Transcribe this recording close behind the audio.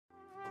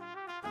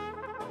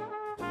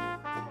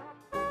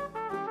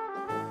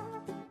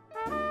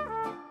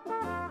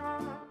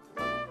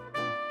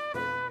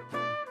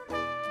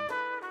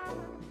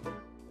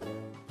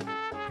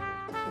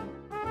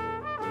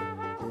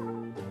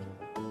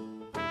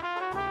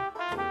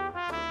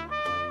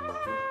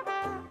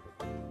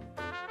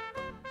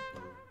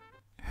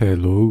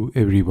Hello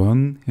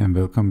everyone and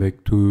welcome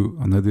back to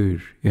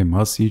another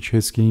must-see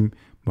chess game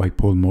by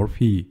Paul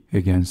Morphy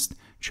against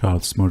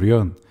Charles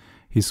Maurian,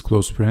 his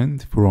close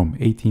friend from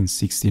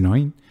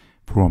 1869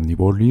 from New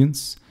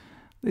Orleans.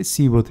 Let's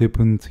see what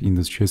happened in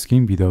this chess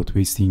game without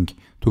wasting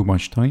too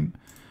much time.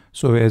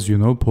 So as you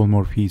know, Paul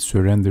Morphy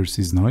surrenders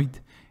his knight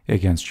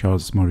against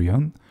Charles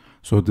Maurian.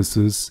 So this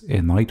is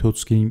a knight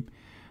odds game.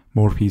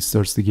 Morphy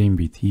starts the game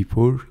with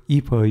e4,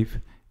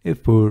 e5,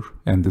 f4,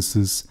 and this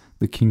is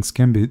the king's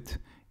gambit.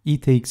 E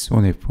takes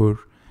on f4,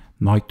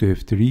 knight to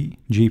f3,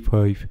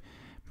 g5,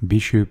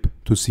 bishop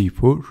to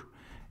c4,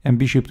 and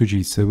bishop to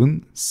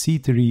g7,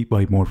 c3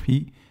 by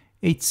Morphy,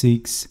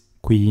 h6,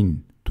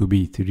 queen to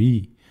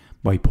b3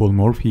 by Paul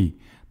Morphy,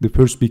 the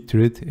first big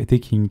threat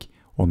attacking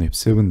on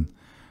f7.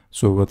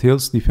 So what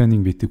else?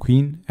 Defending with the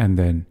queen, and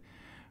then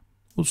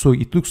also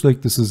it looks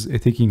like this is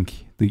attacking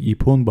the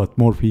e-pawn, but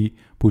Morphy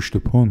pushed the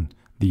pawn,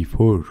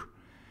 d4,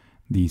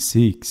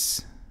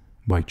 d6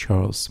 by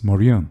Charles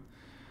Maurian.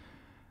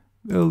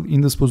 Well, in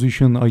this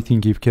position, I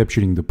think if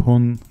capturing the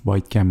pawn,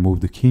 white can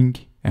move the king,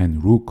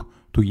 and rook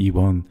to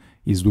e1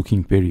 is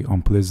looking very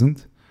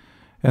unpleasant,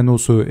 and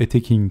also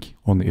attacking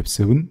on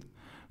f7.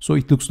 So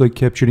it looks like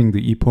capturing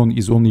the e-pawn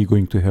is only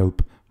going to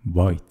help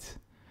white,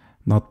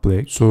 not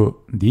black. So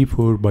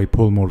d4 by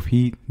Paul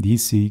Morphy,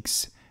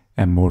 d6,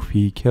 and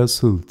Morphy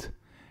castled.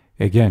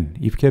 Again,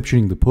 if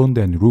capturing the pawn,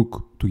 then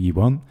rook to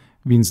e1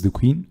 wins the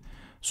queen.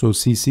 So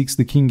c6,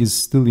 the king is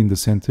still in the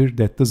center.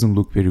 That doesn't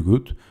look very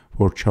good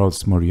for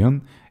Charles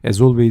Maurian. As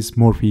always,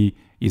 Morphy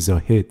is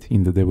ahead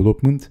in the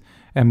development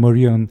and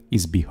Maurian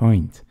is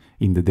behind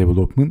in the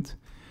development.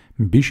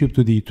 Bishop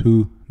to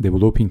d2,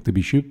 developing the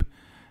bishop.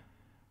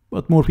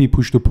 But Morphy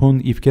pushed the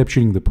pawn. If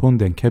capturing the pawn,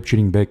 then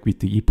capturing back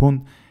with the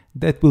e-pawn,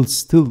 that will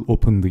still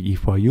open the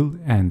e-file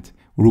and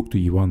rook to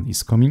e1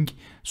 is coming.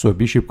 So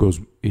bishop goes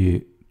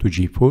to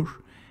g4.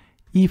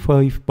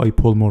 e5 by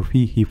Paul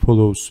Morphy, he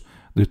follows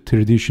the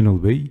traditional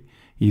way.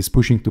 He is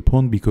pushing the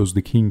pawn because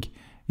the king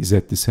is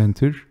at the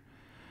center.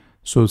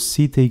 So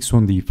c takes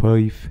on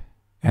d5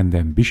 and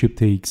then bishop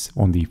takes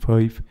on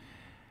d5,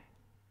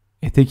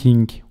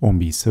 attacking on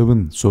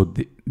b7. So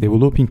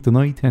developing the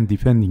knight and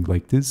defending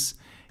like this.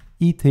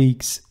 E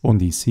takes on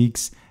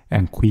d6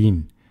 and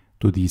queen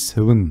to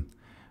d7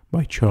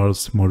 by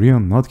Charles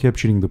Maurian, not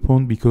capturing the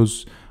pawn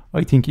because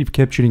I think if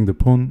capturing the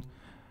pawn,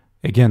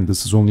 again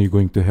this is only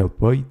going to help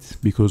white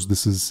because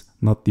this is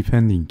not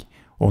defending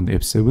on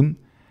f7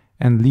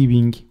 and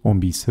leaving on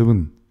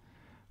b7.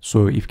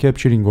 So if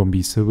capturing on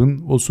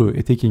b7, also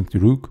attacking the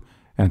rook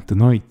and the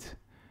knight,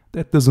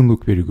 that doesn't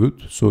look very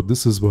good. So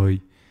this is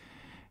why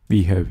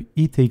we have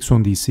e takes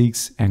on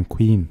d6 and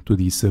queen to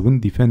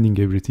d7, defending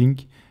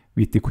everything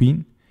with the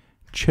queen,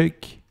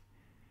 check,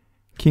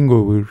 king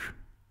over,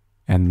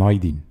 and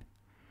knight in.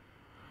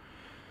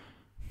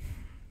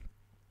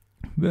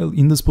 Well,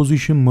 in this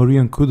position,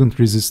 Maurian couldn't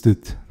resist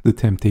the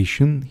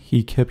temptation.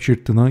 He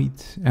captured the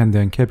knight and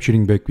then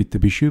capturing back with the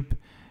bishop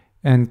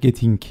and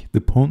getting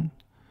the pawn.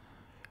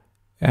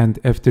 And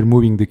after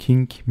moving the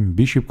king,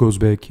 bishop goes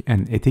back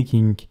and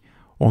attacking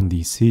on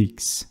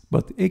d6.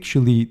 But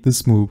actually,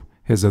 this move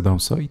has a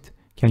downside.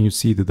 Can you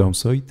see the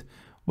downside?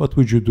 What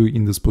would you do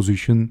in this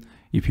position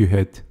if you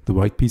had the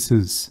white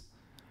pieces?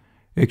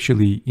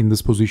 Actually, in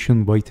this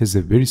position, white has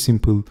a very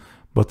simple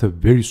but a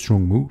very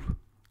strong move.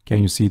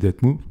 Can you see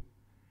that move?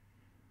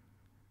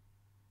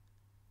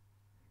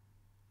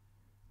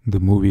 The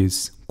move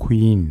is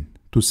queen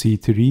to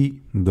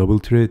c3, double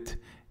threat,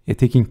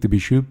 attacking the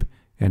bishop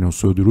and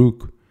also the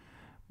rook.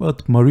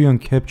 But Maurian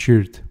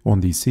captured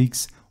on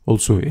d6,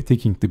 also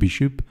attacking the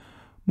bishop.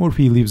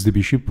 Morphy leaves the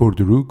bishop for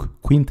the rook,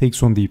 queen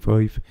takes on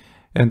d5,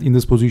 and in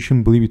this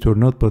position, believe it or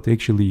not, but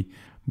actually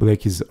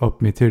black is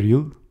up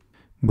material.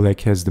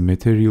 Black has the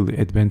material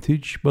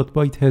advantage, but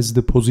white has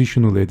the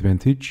positional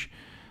advantage.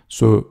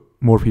 So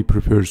Morphy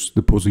prefers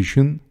the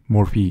position.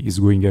 Morphy is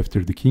going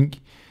after the king.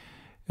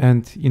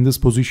 And in this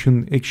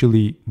position,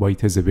 actually,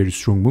 white has a very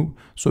strong move.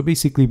 So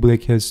basically,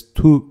 black has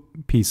two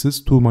pieces,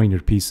 two minor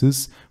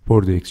pieces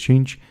for the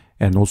exchange.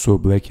 And also,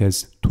 black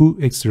has two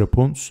extra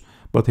pawns.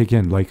 But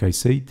again, like I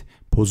said,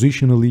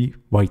 positionally,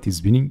 white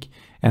is winning.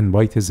 And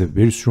white has a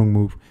very strong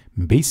move.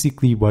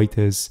 Basically, white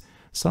has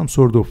some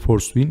sort of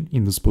forced win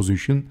in this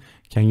position.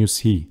 Can you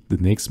see the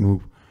next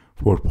move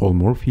for Paul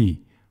Morphy?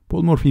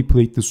 Paul Morphy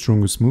played the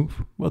strongest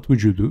move. What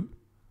would you do?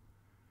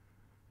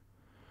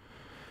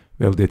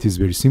 Well, that is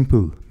very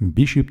simple.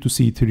 Bishop to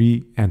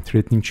c3 and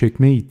threatening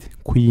checkmate.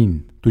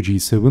 Queen to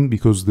g7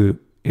 because the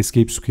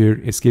escape square,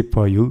 escape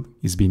file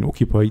is being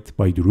occupied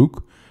by the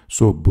rook.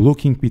 So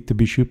blocking with the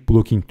bishop,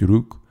 blocking the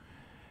rook.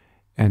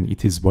 And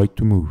it is white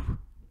to move.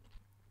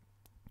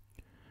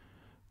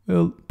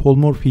 Well, Paul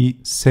Morphy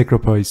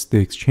sacrificed the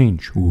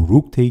exchange.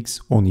 Rook takes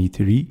on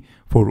e3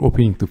 for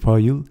opening the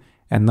file.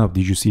 And now,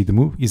 did you see the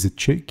move? Is it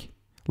check?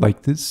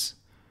 Like this?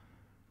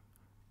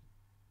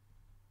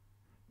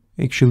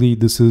 Actually,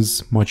 this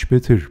is much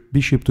better.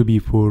 Bishop to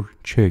b4,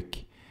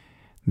 check.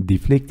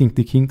 Deflecting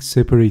the king,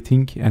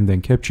 separating, and then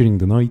capturing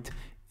the knight.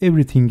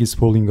 Everything is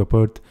falling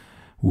apart.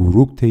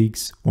 rook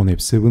takes on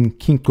f7,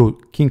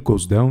 king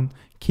goes down,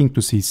 king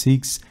to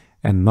c6,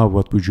 and now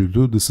what would you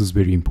do? This is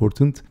very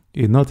important.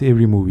 Not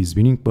every move is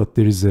winning, but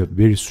there is a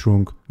very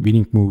strong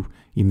winning move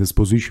in this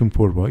position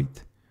for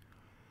white.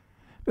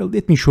 Well,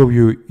 let me show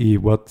you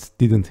what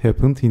didn't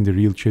happen in the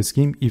real chess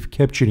game. If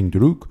capturing the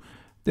rook,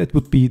 that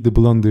would be the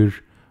blunder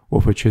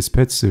of a chess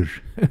patzer.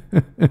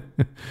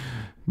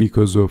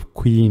 Because of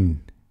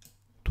queen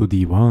to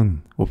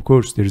d1. Of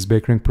course, there is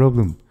back rank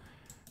problem.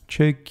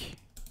 Checkmate.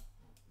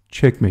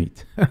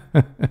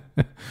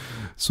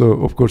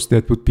 So, of course,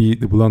 that would be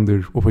the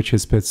blunder of a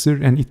chess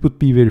patzer, and it would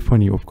be very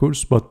funny, of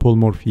course, but Paul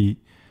Morphy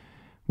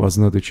was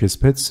not a chess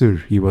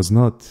patzer. He was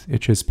not a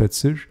chess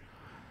patzer.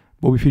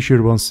 Bobby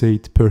Fischer once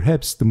said,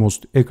 perhaps the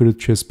most accurate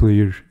chess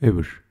player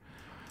ever.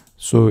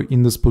 So,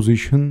 in this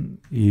position,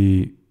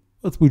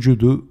 what would you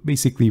do?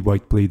 Basically,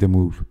 white played a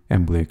move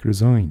and black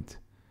resigned.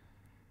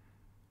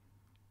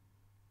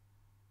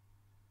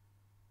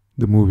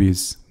 The move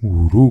is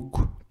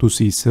rook to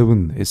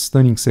c7, a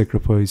stunning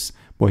sacrifice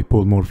by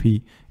Paul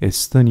Morphy, a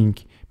stunning,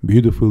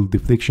 beautiful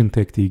deflection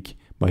tactic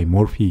by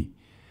Morphy.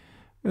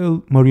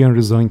 Well, Maurian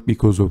resigned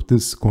because of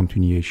this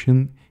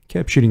continuation,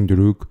 capturing the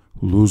rook,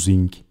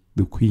 losing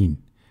the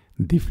queen,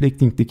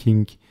 deflecting the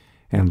king,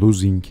 and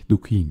losing the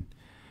queen.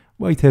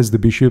 White has the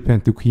bishop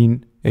and the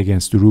queen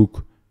against the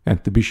rook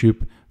and the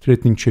bishop,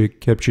 threatening check,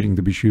 capturing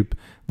the bishop.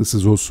 This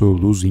is also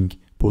losing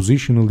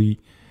positionally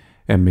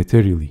and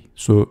materially.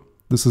 So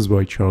this is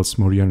why Charles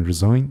Maurian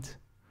resigned.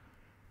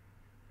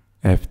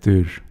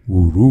 After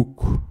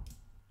rook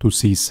to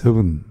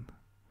c7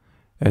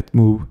 at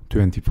move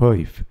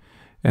 25.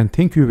 And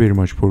thank you very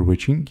much for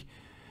watching.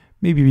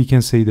 Maybe we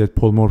can say that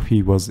Paul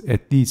Morphy was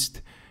at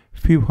least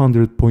few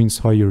hundred points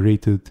higher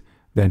rated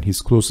than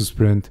his closest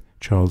friend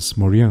Charles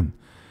Maurian.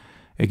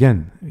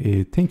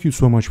 Again, thank you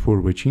so much for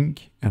watching,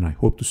 and I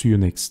hope to see you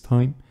next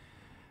time.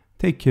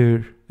 Take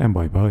care and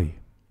bye bye.